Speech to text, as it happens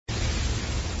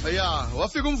Ya,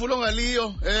 wafika umvulo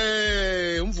ngaliyo.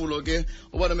 Umvulo ke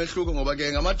uba nomehluko ngoba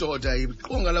ke ngamadoda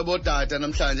iqonga labodata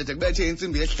namhlanje kubethe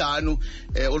insimbi yesihlanu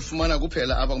olufumana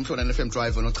kuphela apha kuMhlonana FM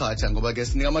Drive noChatha ngoba ke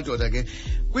sinika amadoda ke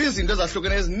kwizinto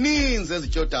ezahlukeneyo ezininzi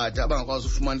ezityodada abangakwazi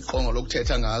ufumana iqonga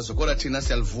lokuthetha ngazo kodwa thina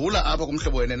siyalivula apha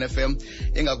kuMhlobo wena FM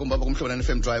engakumbi apha kuMhlonana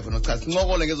FM Drive noChatha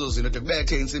sincokole ngezo zinto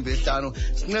kubethe insimbi yesihlanu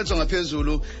sincedwe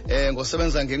ngaphezulu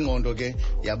ngosebenza ngengqondo ke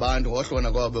yabantu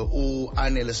ngohlona kwabo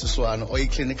uAnele Siswana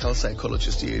Clinical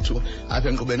Psychologist yethu apha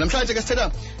enkqubeni namhlanje ke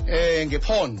sithetha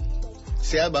ngephondo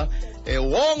siyaba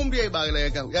wonke umuntu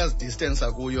uyayibaleka uyazidistance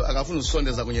kuyo akafuni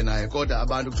usondeza kunye naye kodwa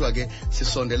abantu kuthiwa ke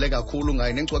sisondele kakhulu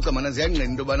ngayo nencwaxa mana ziyangqina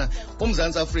into bana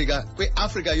uMzantsi Afrika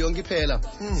kwiAfrika yonke iphela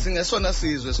singesona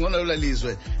sizwe singonalo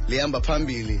lizwe lihamba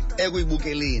phambili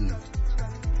ekuyibukeleni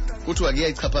kuthiwa ke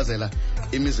iyayichaphazela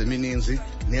imizi emininzi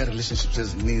ne-relationships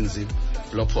ezininzi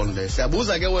lophondo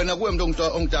siyabuza ke wena kuwe umuntu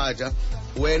ongutata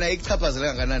wena ichaphazela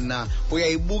kangakanani na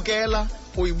uyibukela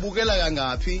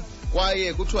kangaphi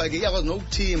kwaye kuthiwa ke iyakwazi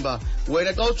nokuthimba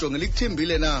wena xa ujongela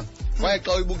ikuthimbile na kwaye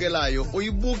xa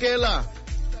uyibukela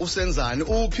usenzani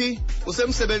uphi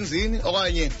usemsebenzini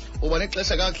okanye uba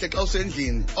nexesha kakuhle xa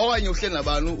usendlini okanye uhleli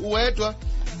nabantu uwedwa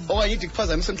okanye ithi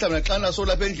kuphazamise mhlawumbi naxa naso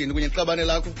lapha endlini kunye neqabane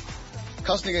lakho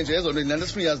khawusinike nje ezo nto nani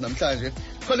sifunyazi namhlanje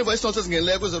khona voice notes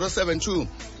ezingeneleyo ku-072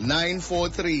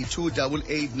 943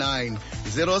 2889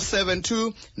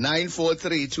 072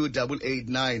 943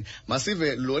 2889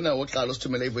 masive lona woqala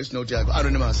osithumele ivoice note yakho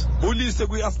anonymous Bulise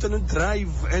kwi-afternoon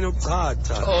drive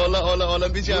enoChatha hola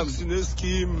mbijam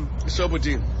sineskim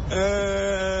shobutini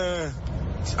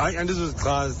hayi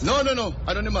andizozichaza no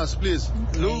anonymous please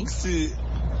looks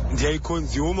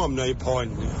ndiyayiconsume mna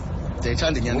iphone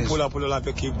ndiyayithanda inyaniso uphulaphula lapha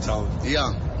eCape Town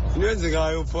yeah into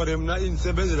enzekayo for mna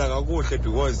indisebenzela kakuhle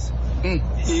because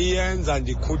iyenza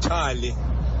ndikhuthale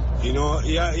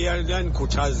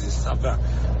iyanikhuthazisa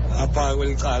apha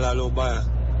kwelicala loba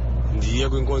ndiye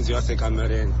kwinkonzo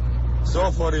yasekamereni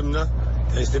so for mna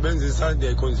ndiyayisebenzisa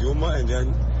ndiyayiconsume and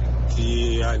then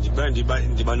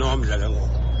ndiba nomdla ke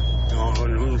ngoku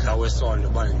nomdla wesondo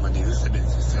uba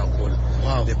mandiyisebenzise kakhulu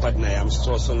nepartner yam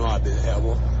sonwabe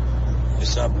yabo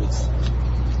eshablets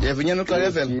yavinyana uqala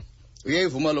evela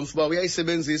uyayivuma lo mfuba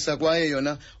uyayisebenzisa kwaye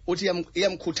yona uthi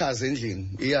iyamkhuthaza endlini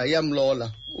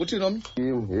iyamlola uthi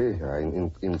nomnye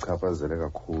hayi ingichaphazele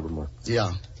kakhulu ma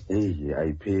yeah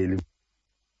ayipheli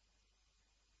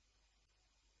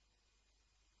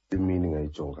imini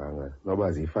ngayijonganga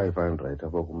noba ziyi-500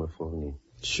 apha kum efowunini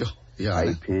sure yeah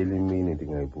ayipheli imini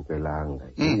ndingayibukelanga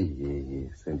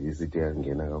sendiyisithi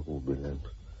yangena kakubi le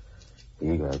nto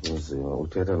kunzima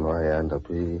uthetha noayanda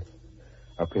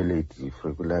aphelate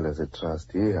frekulala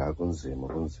ze-trust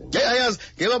kunzima ayazi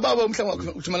ngeba babo mhlawumbi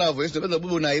uthumela voice benza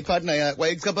bubu nayo ipartner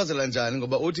kwayichaphazela njani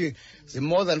ngoba uthi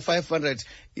more than 500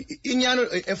 inyano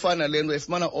efana lento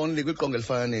efumana only kwiqonga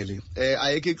elifanele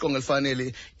ayekho iqonga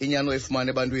elifanele inyano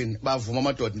efumana ebantwini bavuma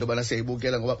amadoda into bana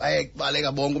siyayibukela ngoba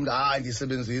ayakubaleka bonke umuntu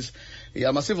ndiyisebenzisa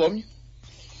masive omnye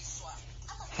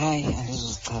hayi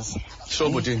andizozichaza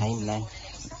shobutini hayi mna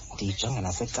ndiyijonga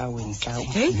nasecaweni xa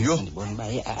ndibona uba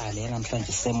le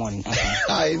namhlanje sermon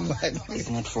hayi man it's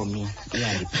not for me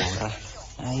iyandibhora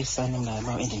hayi sane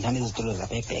mnalo ndindihamba izitulo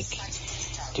zapha ebhek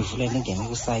ndivule ndingene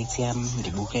kwisite yam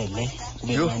ndibukele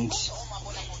kube mandi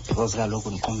because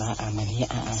kaloku ndiqonda amani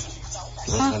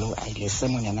because kaloku le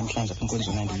sermon yanamhlanje apha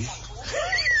inkonzo nandiyiva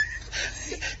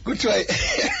kuthiwa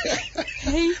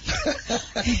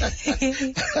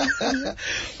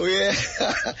uye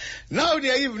naw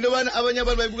ndiyayiva into yobana abanye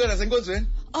abantu bayibukela nasenkonzweni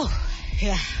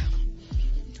yeah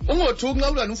ungothuki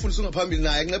nxa ulani umfundisi ungaphambili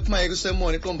naye nxephuma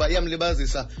kwisemoni iqomba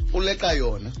iyamlibazisa uleqa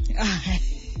yona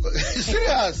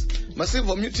serious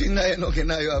masive omnye uthini naye noke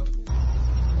nayo apha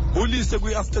Bulise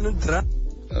kwi-afternoon drive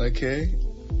okay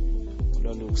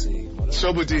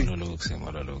Shobutini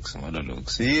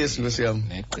yes Nkosi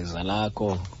negqiza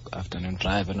lakho afternoon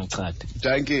drive enoChatha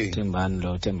thank you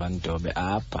Thembani Dobe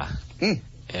apha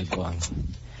eqonga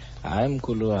hayi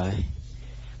mkhulu hayi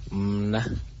mna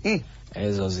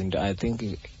ezo zinto I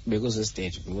think bekuse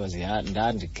stage because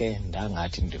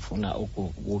ndangathi ndifuna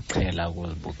ukuqhela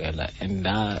ukuzibukela and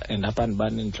apha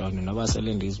ndibani intloni noba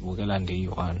sele ndizibukela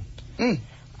ndiyi-1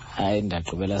 hayi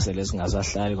ndagqibela sele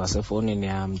singasahlali kwasefonini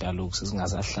yam mntaluksi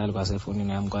singasahlali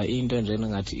kwasefonini yam kwa into nje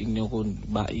engathi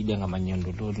inokuba ibe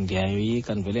ngamanyondololo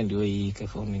ndiyayoyika ndivele ndiyoyika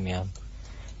efonini yam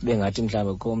bengathi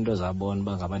mhlawumbe kukho umuntu ozabona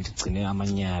uba ngaba ndigcine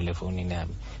amanyala efonini yam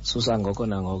susa ngoko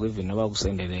nangoko even noba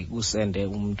kusende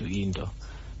umuntu into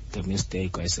the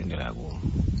mistake wayisendela kum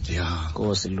yeah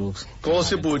Nkosi Luke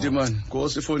Nkosi bhuti man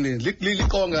Nkosi ifonini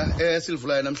liliqonga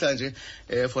silivulayo namhlanje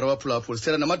for abaphulaphuli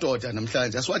sithela namadoda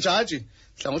namhlanje asiwajaji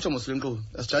hlangothi Muslim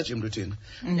asijaji umuntu thina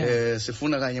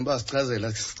sifuna kanye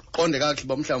basichazela siqonde kahle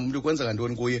ba mhlawumbe umuntu kwenza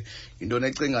ntoni kuye into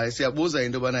ecingayo siyabuza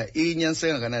into bana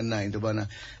inyaniseka kanani nayo into bana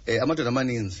amadoda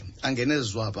amaninzi angene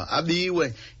ezizwapha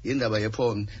abiwe indaba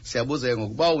yeporn siyabuza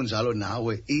ngokuba unjalo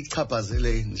nawe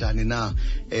ichaphazele njani na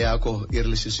eyakho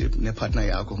i-relationship nepartner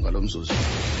yakho ngalomzuzu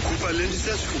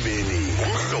kubalendisa sifubeni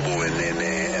umhlobo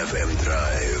wenene FM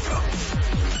Drive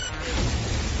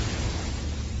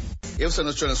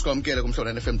Yewusana sitshona sikwamkele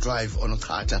kumhlonana FM Drive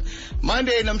onochatha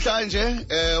Monday namhlanje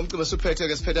umcimbi suphethe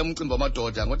ke siphethe umcimbi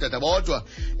wamadoda ngodada bodwa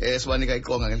sibanika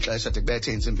iqonga ngenhlahla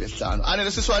kubethe insimbi yesihlanu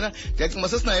Anele Siswana ndiyacinga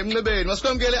sesinaye emnxebeni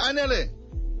masikwamkele Anele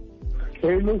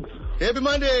Hey look Happy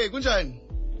Monday kunjani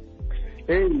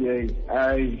Hey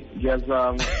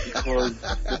ngiyazama because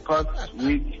the past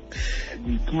week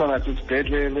ngithuma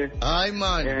ngasesibhedlele Hi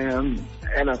man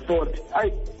and I thought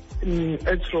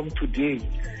as from today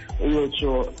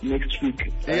also next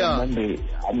week Monday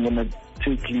I'm gonna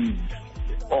take leave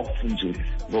off nje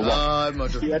ngoba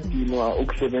siyadinwa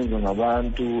ukusebenza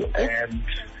ngabantu and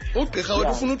ugqirha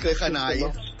wethu ufuna ugqirha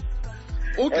naye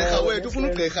ugqirha wethu ufuna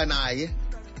ugqirha naye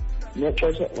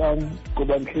nexesha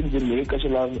ngoba mhlenze ngexesha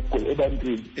lami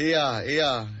ebantwini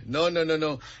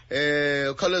no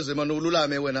ukhawuleze manje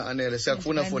ululame wena Anele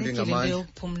siyakufuna fundi ngamandla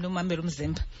uphumula umamela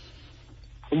umzimba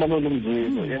umamela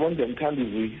umzimba yabona ngiyamthanda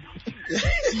izwi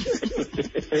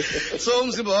so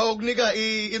umzimba wakho kunika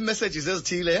i-messages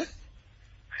ezithile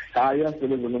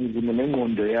yasebenza nomzimba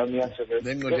nengqondo yami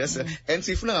yasebenza and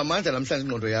sifuna ngamandla namhlanje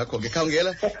ingqondo yakho ke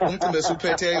khawungela umcimbi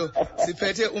esuphetheyo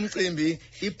siphethe umcimbi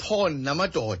iporn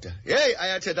namadoda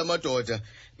ayathetha amadoda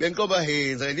benqoba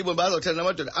henza ndibona bazothetha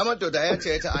amadoda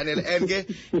ayathetha Anele and ke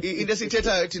into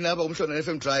esithethayo thina apha kumhlonana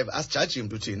FM Drive asijaji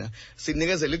umuntu thina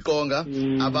sinikezela iqonga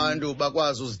abantu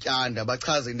bakwazi uzityanda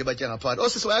bachaze into ebatya ngaphakathi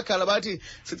osisi bayakhala bathi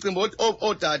sicimba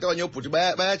odata okanye obhuti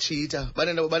bayachitha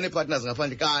bane-partners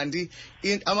ngaphandle kanti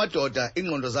amadoda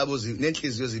ingqondo zabo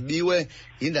nenhliziyo zibiwe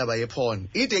indaba yeporn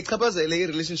ide ichaphazele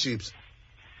i-relationships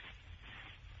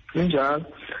Njalo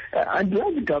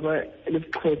andiyazi igama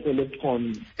lesixhosa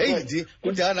leporn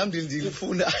kudala nami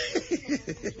ndilifuna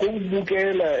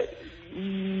ukubukela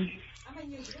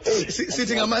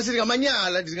sithi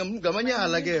ngamanyala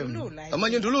ngamanyala ke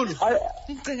amanyundululu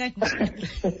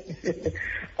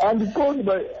andiqondi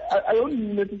but I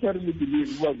don't necessarily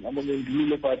believe uba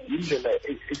amanyundululu but indlela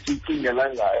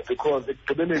esicingela ngayo because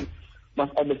ekugqibeleni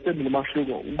must understand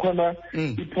nomahluko ukhona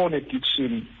i-porn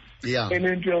addiction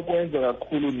enento yokwenza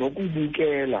kakhulu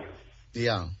nokubukela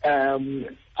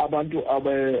abantu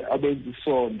abenza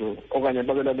isondo okanye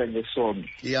ababelana ngesondo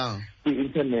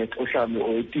kwi-internet mhlawumbe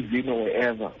or e-TV or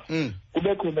wherever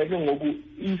kube khona ke ngoku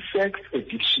i-sex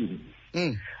addiction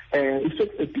i-sex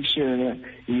addiction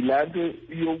yilanto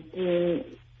yokuba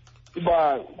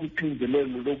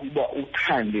kuxinzelelo lokuba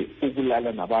uthande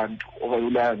ukulala nabantu okanye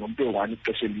ulala nomuntu eyi-one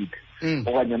ixesha elide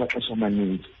okanye amaxesha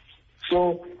amaninzi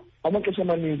so amaxesha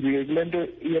amaninzi kule nto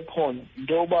yeporn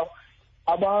into yoba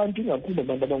abantu ingakumbi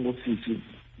abantu abangosisi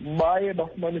baye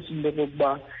bafumanisa into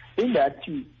yokokuba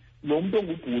ingathi lo muntu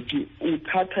ongubhuti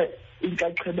uthatha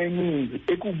inxaxheba eninzi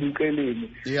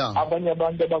ekubukeleni abanye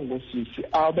abantu abangosisi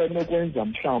abanokwenza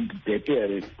mhlawumbi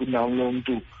bhetere kunalo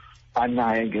mntu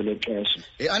anaye ngelo xesha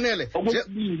Anele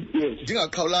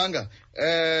ndingaqhawulanga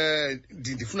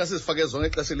ndifuna sizifake zonke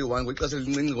ixesha eliyi-1 kwixesha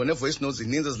elincinci ngone-voice notes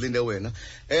zininzi ezilinde wena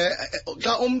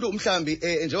xa umntu mhlawumbi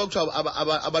njengoba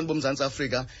kuthiwa abantu bomzantsi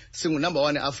Afrika singunumber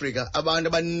 1 eAfrika abantu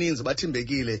abaninzi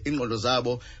bathimbekile ingqondo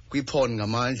zabo kwi-porn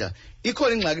ngamandla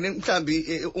ikhona ingxaki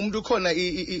mhlawumbi umntu ukhona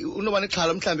unoba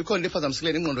nexhala mhlawumbi ikhona into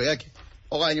ephazamisekile ingqondo yakhe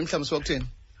okanye mhlawumbi siwakutheni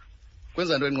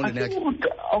kwenza nto engqondweni yakhe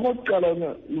okokuqala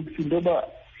into yoba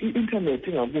i-internet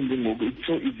ingakumbi ngoku it's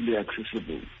so easily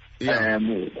accessible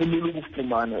kulula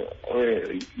ukufumana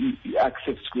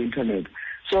i-access kwi-internet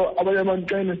so abanye abantu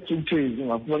xa inesithukuthezi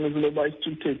ungafumana ukuloba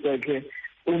isithukuthezi sakhe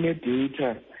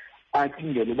une-data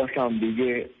acingele uba mhlawumbi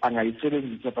ke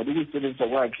angayisebenzisa but ukuyisebenzisa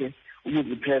kwakhe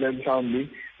ukuziphela mhlawumbi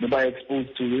noba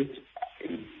exposed to it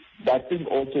but I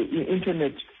think also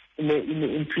i-internet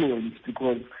ine-influence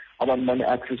because abantu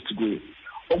bane-access to it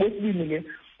okwesibini ke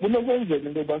kunokwenzeka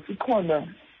into yoba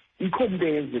ikho into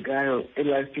eyenzekayo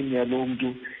elifini yalo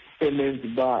mntu emenza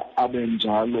uba abe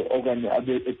njalo okanye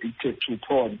abe addicted to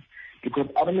porn because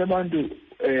abanye abantu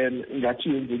ngathi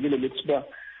yenzekile lekuba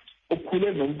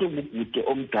ukhule nomuntu ongubhuti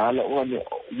omdala okanye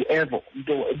whoever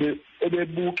umuntu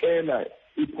ebebukela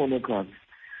i-pornography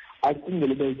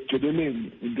acingele uba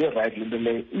ekugqibeleni into right lento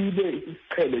leyo ibe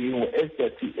isiqhelo yingo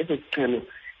esithi esesiqhelo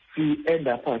si-end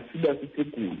apha siba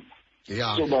sisegulo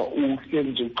soba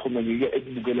uhleli nje uxhomekeke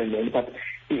ekubukela lelo but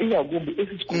ingakumbi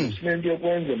esisikhumbusile into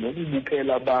yokwenza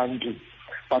nokubukela abantu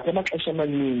but amaxesha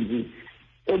amaninzi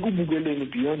ekubukeleni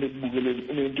beyond ekubukeleni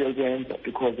unento yokwenza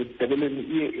because ekugqibeleni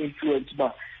iye-influence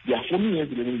uba ndiyafuna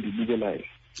uyenzi le ndiyibukelayo.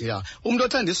 Yeah, umuntu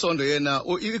othanda isondo yena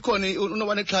ikhona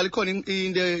unoba nexhala, ikhona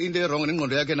into erong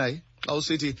nengqondo yakhe naye xa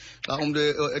usithi xa umuntu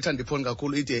ethanda iphone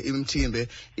kakhulu ide imthimbe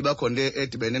iba khona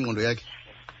edibene nengqondo yakhe.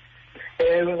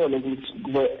 Ewe kaloku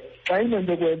kuba xa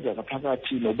inento ekwenza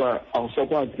ngaphakathi noba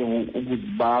awusakwazi ke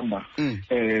ukuzibamba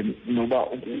noba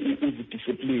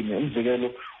uzidiscipline,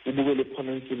 umzekelo ubukele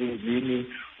khona emsebenzini,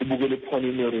 ubukele khona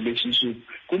ine-relationship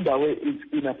kwindawo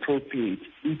is-inappropriate,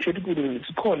 ithetha ukuthi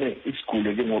sikhona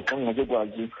isigulo ke ngoku xa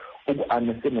ngazokwazi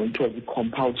uku-understand kuthiwa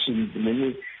zi-compulsions,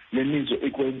 nemizwa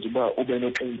ekwenza uba ube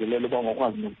noxinzelelo uba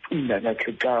ngakwazi nokucinga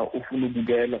kahle xa ufuna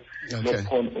ubukela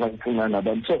lokhona ongafuna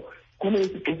nabantu. So khona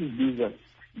izinto ezibiza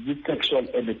sexual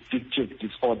and addictive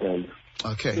disorders.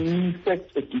 Okay. Sex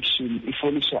addiction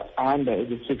ifolisha under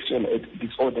as a sexual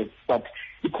disorder, but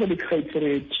ikhona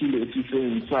criteria ethile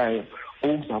esiyisebenzisayo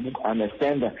ukuzama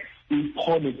uku-understanda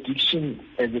i-porn addiction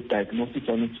as a diagnosis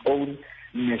on its own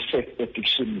ne-sex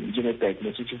addiction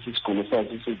njenge-diagnosis esisigulo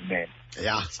sazo sezimele.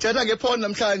 Yeah, sithetha nge-porn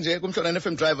namhlanje kumhlonana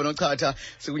FM Drive nochatha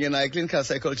sikunye naye Clinical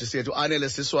Psychologist yethu Anele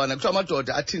Siswana. Kuthiwa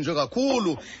amadoda athinjwe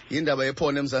kakhulu yindaba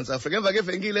ye-porn eMzantsi Afrika. Emva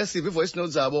kevenkile siva i-voice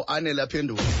note zabo, Anele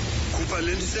aphendula. Khupha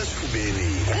le nto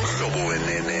isesifubeni umhlobo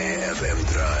wenene FM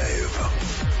Drive.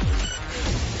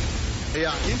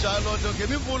 Yeah, injalo nto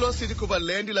ngemivulo sithi khupha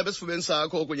le nto ilapha esifubeni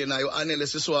sakho kunye nayo Anele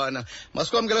Siswana.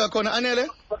 Masikwamkele kakhona Anele.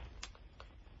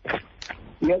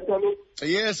 Yes, hello.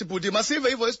 Yes, bhuti masive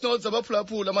i-voice notes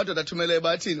abaphulaphula amadoda athumele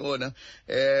bathini ona.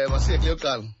 Masiye kule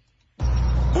yokuqala.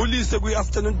 Bulise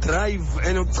kwi-afternoon drive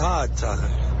enochatha.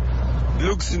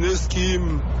 Looks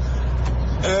ne-scheme.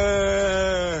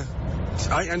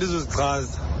 Hayi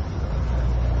andizozichaza.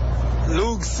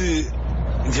 Looks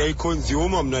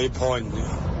ndiyayiconsume mna iporn.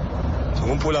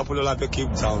 Ngumphulaphula lapha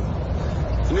eCape Town.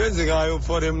 Into enzekayo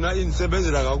for mna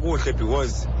indisebenzela kakuhle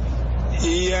because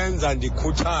iyenza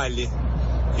ndikhuthale.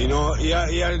 You know,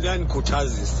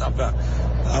 iyanikhuthazisa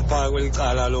apha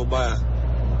kwelicala loba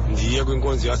ndiye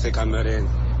kwinkonzo yaseCameroon.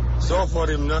 So for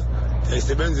mna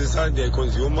ndiyayisebenzisa,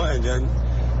 ndiyayiconsume and then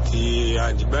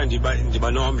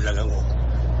ndiba nomdla ke ngoku.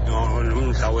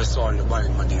 Umdla wesondo uba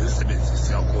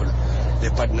mandiyisebenzise kakhulu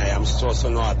nepartner yam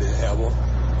sonwabe yabo.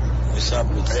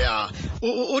 Yeah,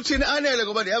 uthini Anele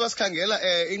ngoba ndiyaba sikhangela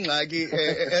ingxaki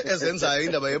ezenzayo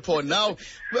indaba ye-porn. Now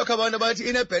kubekho abantu abathi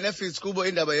ine-benefits kubo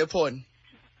indaba ye-porn.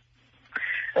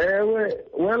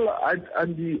 Well,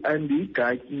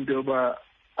 andiyigaki into yoba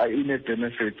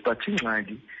ine-benefits, but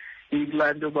ingxaki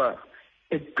ikulaa nto yoba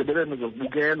ekugqibeleni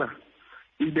uzokubukela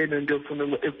ibe nento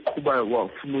ekuqhubayo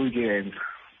wafuna ukuyenza.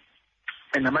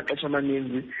 And amaxesha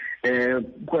amaninzi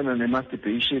kukhona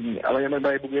ne-masturbation, abanye abantu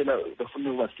bayibukela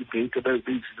bafuna ukumasturbate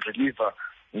bezireliva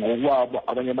ngokwabo,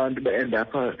 abanye abantu be-end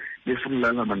apha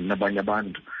befuna ulala nabanye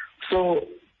abantu. So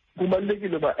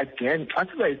kubalulekile uba again xa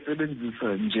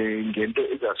sizayisebenzisa nje ngento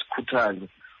ezasikhuthaza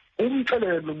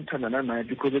umxelele umthandana naye,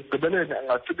 because ekugqibeleni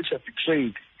angatsibisha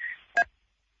betrayed.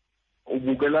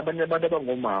 Ubukela abanye abantu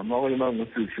abangomama okanye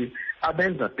abangosisi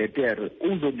abenza bhetere,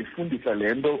 uzondifundisa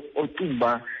le nto ocinga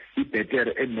uba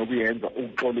ibhetere endinokuyenza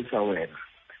ukuxolisa wena.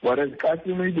 Whereas xa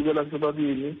sinuyibukela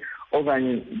sobabini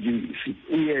okanye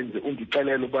uyenze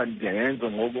undixelele uba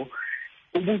ndiyayenza ngoku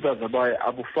ubuzaza bayo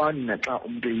abufani naxa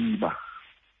umntu eyiba.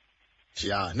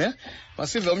 Yeah, ne?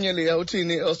 Masive omnye liya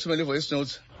uthini osithumela i-voice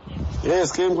notes.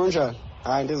 Yes, Kim kunjani?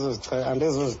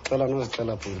 Andizozixela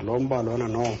nozixela bhuti lo mba lona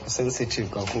no sensitive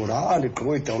kakhulu.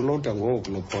 Ndigqiba uyidownloada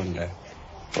ngoku lo porn le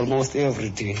almost every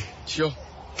day. Sure.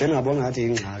 Ndingabona ngathi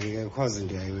ingxaki ke because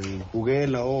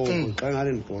ndiyayibukela xa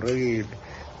ngathi ndibhorekile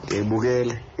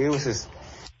ndiyayibukela. Yiwo sisi.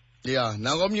 Yeah,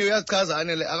 nangomnye uyachaza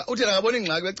Anele uthi angabona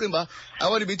ingxaki becimba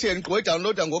abantu bitheni gqoyi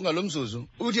downloada ngoku ngalomzuzu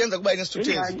uthi yenza kuba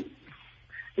inesithuthezi.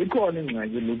 Ikhona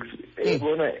ingxaki looks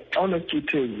ebona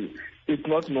awunesithuthezi, it's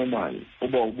not normal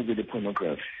uba ubukele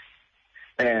pornography.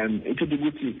 Ithi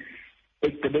ukuthi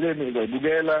ekugqibeleni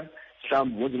uzayibukela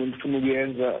mhlawumbi wenze lento ufuna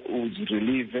ukuyenza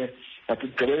uzirelieve, but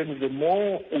ekugqibeleni the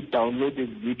more udownload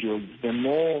these videos the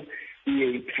more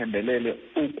iye iphembelele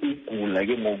ukugula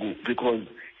ke ngoku, because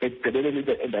ekugqibeleni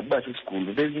enda kuba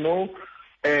sisigulo. There's no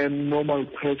normal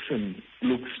person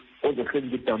looks ozohleli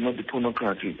ku-download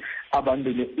i-pornography abantu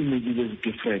ne-images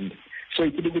ezi-different. So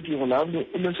ithi ukuthi ngolawulo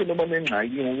umesenoba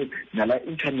nengxaki nala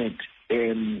internet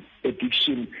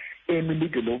addiction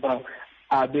emilike loba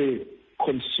abe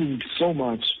consumed so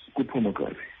much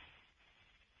ku-pornography.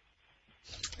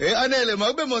 Anele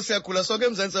makube mosiyagula sonke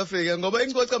eMzantsi Afrika ngoba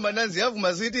incoca mananzi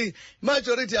yavuma zithi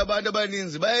majority abantu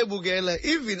abaninzi bayayibukela,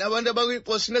 even abantu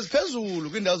abakwiiposition eziphezulu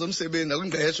kwiindawo zomsebenzi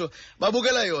nakwingqesho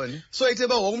babukela yona. So ithe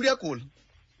ba wonke umuntu uyagula.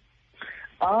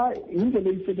 indlela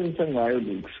eyisebenzisa ngayo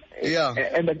looks. Yeah.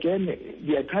 And again,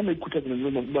 ndiyathanda ikhuthaza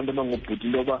kubantu abangobhuti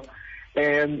intoba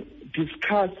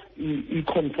discuss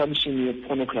i-consumption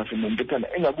ye-pornography nomuntu ekhanda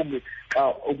engakumbi xa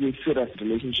okuyi-serious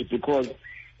relationship, because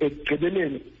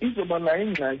ekugqibeleni izoba nayo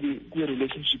ingxaki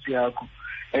kwi-relationship yakho.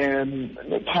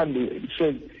 Nophando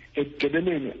says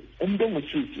ekugqibeleni umuntu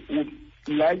ongusisi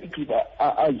like to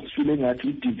azifile ngathi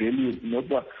udevalued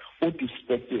noba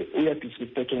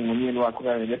uyadisrespecta ngomyeni wakho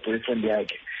kanye ne-boyfriend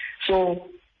yakhe. So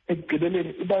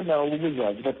ekugqibeleni iba nawo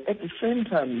ubuzazi, but at the same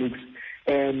time looks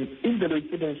indlela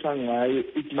oyisebenzisa ngayo,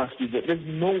 it must be that there's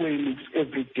no way looks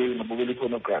every day ngabukela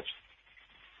pornography.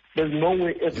 There's no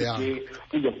way every day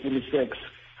uzofuna sex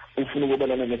ufuna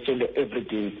ukubalana nesonto every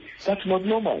day. That's not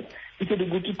normal. Ithe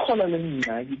ukuthi khona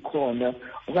lengxaki khona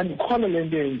okanye khona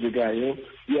lento eyenzekayo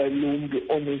yalungu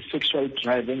one-sexual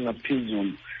drive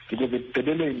engaphezulu, because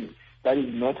ekugqibeleni that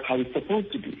is not how it's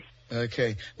supposed to be.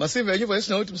 Okay. Masive enye voice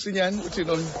note msinyane uthi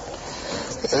no.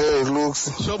 Hey Lux,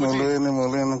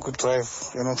 molweni ku drive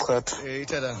yonochatha.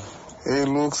 Ithada. Hey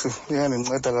Lux,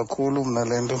 iyandinceda kakhulu mna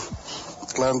lento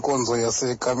kula nkonzo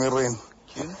yasekamereni.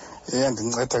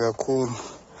 Iyandinceda kakhulu.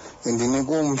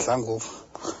 Indinika umdla ngoku.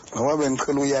 Ngoba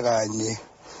bendiqhela uya kanye.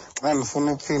 Xa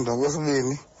ndifuna ukuphinda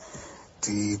kwesibini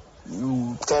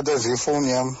ndithatha nje ifowuni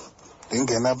yam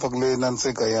ndingena apha kule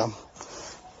nansika yam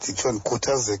nditsho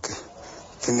ndikhuthazeke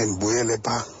phinde ndibuyele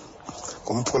phaa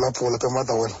ngumphulaphula apha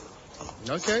eMotherwell.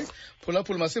 Okay.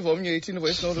 Phulaphula masive omnye ithini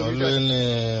voice note.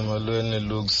 Malweni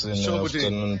Lux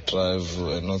afternoon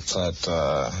drive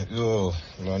enochatha. Yo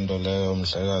loo nto leyo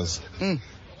mhlekazi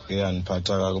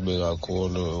iyandiphatha kakubi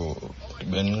kakhulu.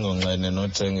 Bendingonqene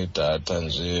nothenga idatha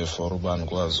nje for uba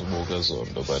ndikwazi ubuka ezo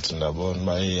nto, but ndabona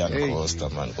uba iyanikosta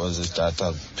man, because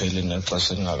idatha kupheli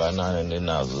nexesha elingakanani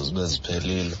ndinazo zibe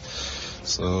ziphelile.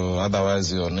 So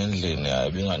otherwise yona endlini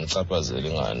ibingandichaphazeli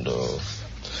nganto.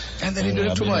 And then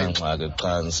into tomorrow ngxaki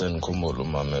qha ndisendikhumbula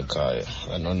umama ekhaya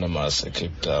anonymous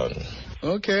eCape Town.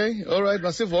 Okay, all right,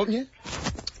 masive omnye.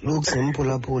 Looks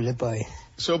ngumphulaphula eBhayi.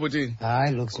 So buthini?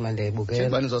 Hayi looks manje ibukela.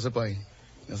 Njebani zaseBhayi?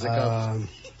 NaseKapa.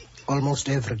 Almost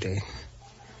every day.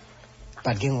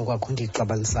 But ke ngoku akho nto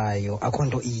ixabanisayo, akho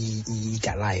nto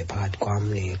idalayo phakathi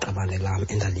kwam neqabane lam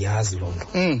endaliyazi loo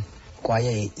nto.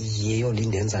 Kwaye yiyo le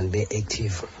ndenza ndibe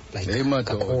active like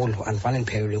kakhulu, andifane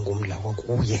ndiphelelwe ngumdla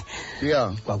kwakuye.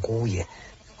 Yeah. Kwakuye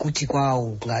kuthi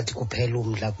kwawo ngathi kuphela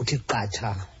umdla kuthi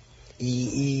qatha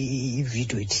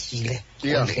ivideo ethile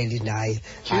onhleli naye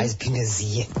hayi ziphinde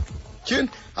ziye. Tyhini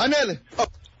Anele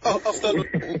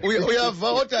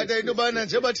uyava odade into yobana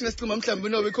njengoba thina sicima mhlawumbi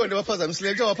inoba ikhona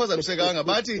baphazamisile nto waphazamisekanga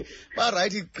bathi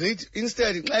ba-right great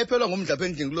instead xa ephelwa ngumdla apha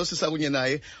endlini kulosisa kunye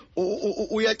naye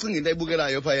uyacinga into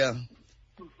ayibukelayo phaya.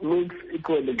 Looks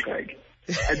ikhona ingxaki.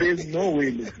 There's no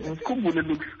way usikhumbule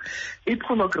looks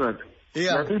i-pornography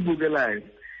nasiyibukelayo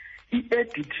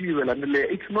i-edithiwe laa nto leyo.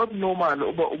 It's not normal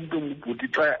uba umntu ongubhuti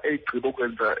xa egqiba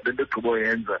ukwenza le nto egqiba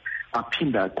oyenza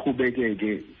aphinde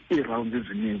aqhubekeke ii-rounds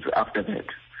ezininzi after that.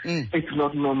 It's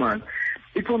not normal.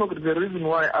 I-pornography, the reason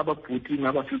why ababhuti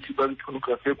nabasithi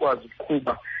bayi-pornography ekwazi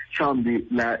ukuqhuba mhlawumbi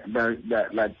la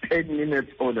 10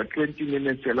 minutes or la 20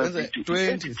 minutes yala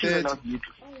video.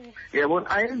 Yabona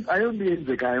ayonto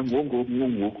yenzekayo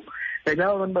ngoku. And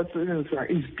abantu basebenzisa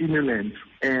i-stimulants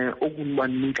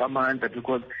okubanika amandla,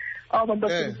 because abantu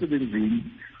basemsebenzini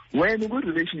when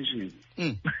ukwi-relationship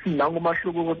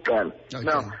nangomahluko kokuqala.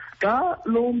 Now xa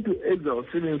lo mntu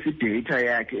ezawusebenzisa idata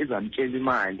yakhe ezamtshela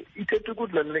imali ithetha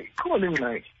ukuthi lana ikhona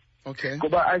ingxaki. Okay.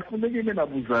 Ngoba ayifuneki ibe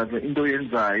nabuzaza into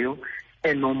yenzayo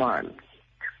enormal.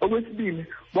 Okwesibini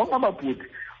bonke ababhuti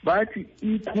bathi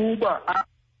iqhuba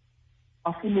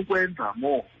afuna ukwenza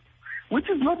more, which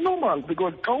is not normal,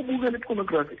 because xa ubukela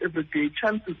i-pornography every day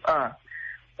chances are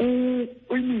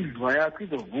imizwa yakho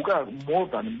izovuka more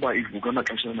than uba ivuka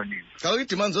amaxesha amaninzi. Xa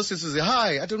iidimandi zosisi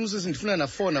zihayi athi umsisi ndifuna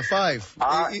na-4 na-5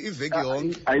 iveki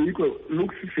yonke. Ayikho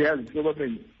look siyazi soba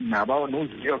nabawo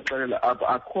noziyoxelela apha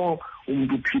akho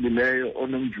umuntu uphilileyo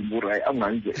onomzimba urayi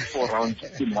angenze 4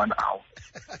 rounds in 1 hour.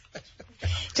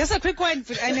 Just a quick one,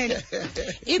 Anele.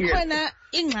 Ikhona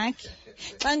ingxaki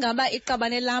xa ngaba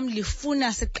iqabane lam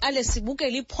lifuna siqale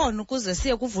sibukele iporn ukuze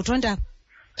siye kuvuthwa ndaba.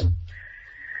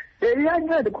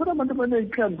 Iyanceda khona abantu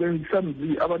abanezikhlambi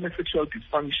mhlawumbi abane-sexual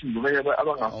dysfunction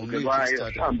abangavukelwayo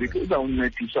mhlawumbi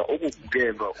izawuncedisa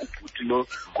ukuvukelwa ubhuti lo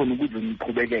khona ukuze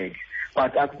niqhubekeke.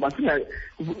 But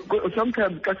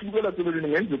sometimes xa sibukela sebeleni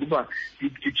ngenzeka ukuba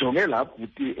ndijonge laa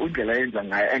bhuti indlela yenza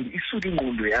ngayo and isuke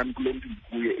ingqondo yami kulo mntu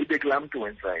ndikuye ibe kulaa mntu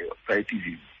wenzayo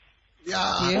sayi-TV.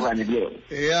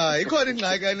 Yeah, ikhona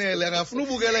ingxaki Anele angafuna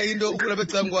ubukela into ukulapha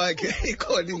ecam kwakhe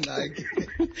ikhona ingxaki.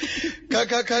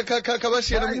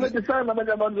 Kabashiyela incedisana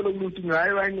abanye abantu lokuthi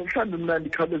ngayo kanye mhlawumbe mna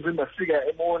ndikhawuleze ndafika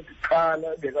eMonti qala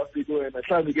ndingafiki wena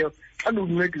mhlawumbe ke xa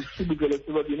ndiunceda isibukele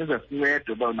sebabini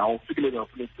ezasincede uba nawo ufikelele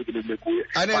ngafuna ufikelele kuye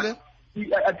Anele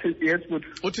yes but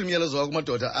uthi imiyalezo wakho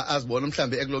kumadoda azibona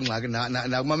mhlawumbe ekuloo ngxaki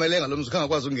nakumamelenga lo mzuzu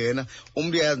khangakwazi ungena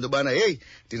umuntu uyayazi into yobana heyi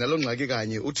ndinaloo ngxaki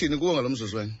kanye uthini kuwo ngalo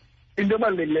mzuzu wena into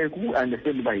ebalulekileyo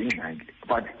kuku-understand uba yingxaki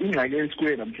but ingxaki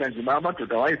esikweye namhlanje uba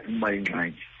amadoda awayifuni uba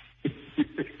yingxaki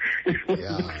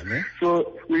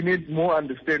so we need more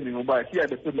understanding uba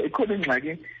siya-understand uba ikhona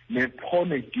ingxaki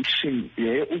ne-porn addiction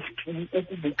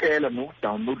ukubukela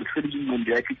nokudownload uhleli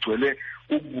ingqondo yakhe igcwele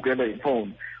ukubukela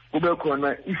ifowuni kube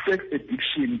khona i-sex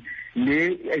addiction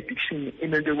le addiction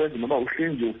inento yokwenza noba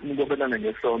uhleli nje ufuna ukwabelana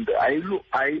ngesonto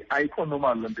ayikho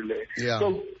normal loo nto leyo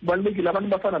so kubalulekile abantu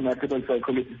bafana nathi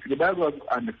abali-psychologist ke bayakwazi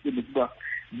uku-understand ukuba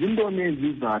zintoni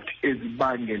ezizathu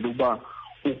ezibangela uba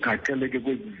ugaxeleke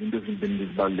kwezi zinto ezimbini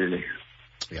zibaluleleyo.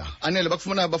 Ya Anele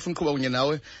bakufuna bafuna uqhuba kunye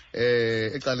nawe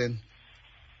ecaleni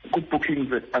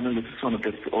ku-bookings at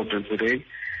anelesiswana.co.za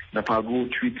napha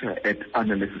ku-Twitter at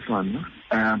anelesiswana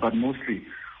but mostly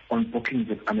on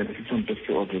bookings at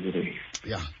anelesiswana.co.za.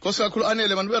 Ya Nkosi kakhulu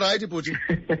Anele bantu be-right bhuti.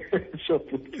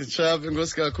 Sharp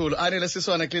Nkosi kakhulu Anele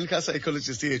Siswana Clinical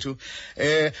Psychologist yethu.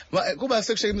 Kuba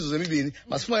sekushiya imizuzu emibini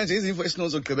masifumane nje izimvo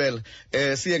esinozogqibela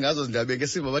siye ngazo zindaba ke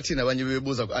siva bathina abanye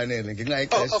bebuza ku-Anele ngenxa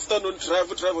yexesha. Afternoon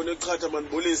drive oneqhatha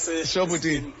manibulise. Sure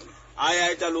bhuti.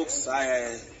 Hayi talux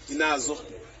hayi inazo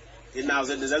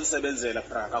ndiza kusebenzela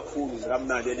bra kakhulu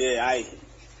kamnandi le hayi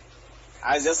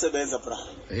ziyasebenza bra.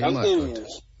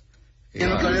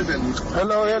 Hello,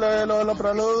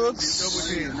 Prolux.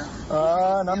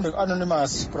 Nami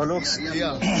anonymous Prolux.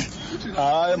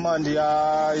 Hayi man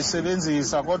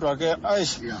ndiyayisebenzisa kodwa ke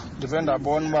ndive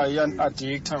ndabona uba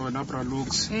iyan-addicta wena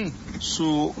Prolux.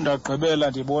 So ndagqibela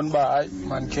ndibona uba hayi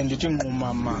man khe ndithi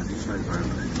nquma man.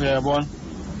 Uyabona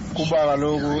kuba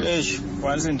kaloku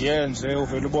once ndiyenze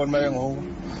uvele ubona uba ke ngoku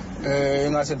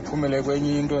ingase ndiphumele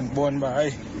kwenye into ndibona uba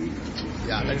hayi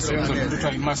senzo lento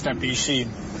kuthiwa i-masturbation.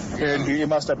 And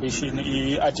i-masturbation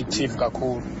i-addictive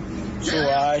kakhulu. So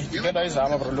hayi ndike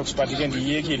ndayizama Prolux but ke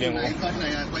ndiyiyekile ngoku.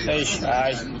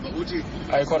 Hayi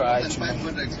ayikho right man.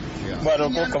 Kuba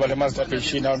lokhu ogqiba le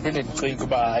masturbation awundiphinde ndicinge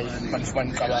uba hayi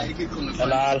mandifumane iqabane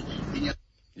yalala.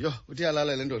 Yo uthi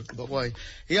yalala le nto gqiba kwayo.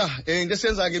 Ya into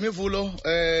esenza ke imivulo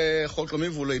rhoqo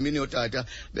imivulo imini yotata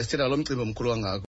besithetha lo mcimbi omkhulu kangaka.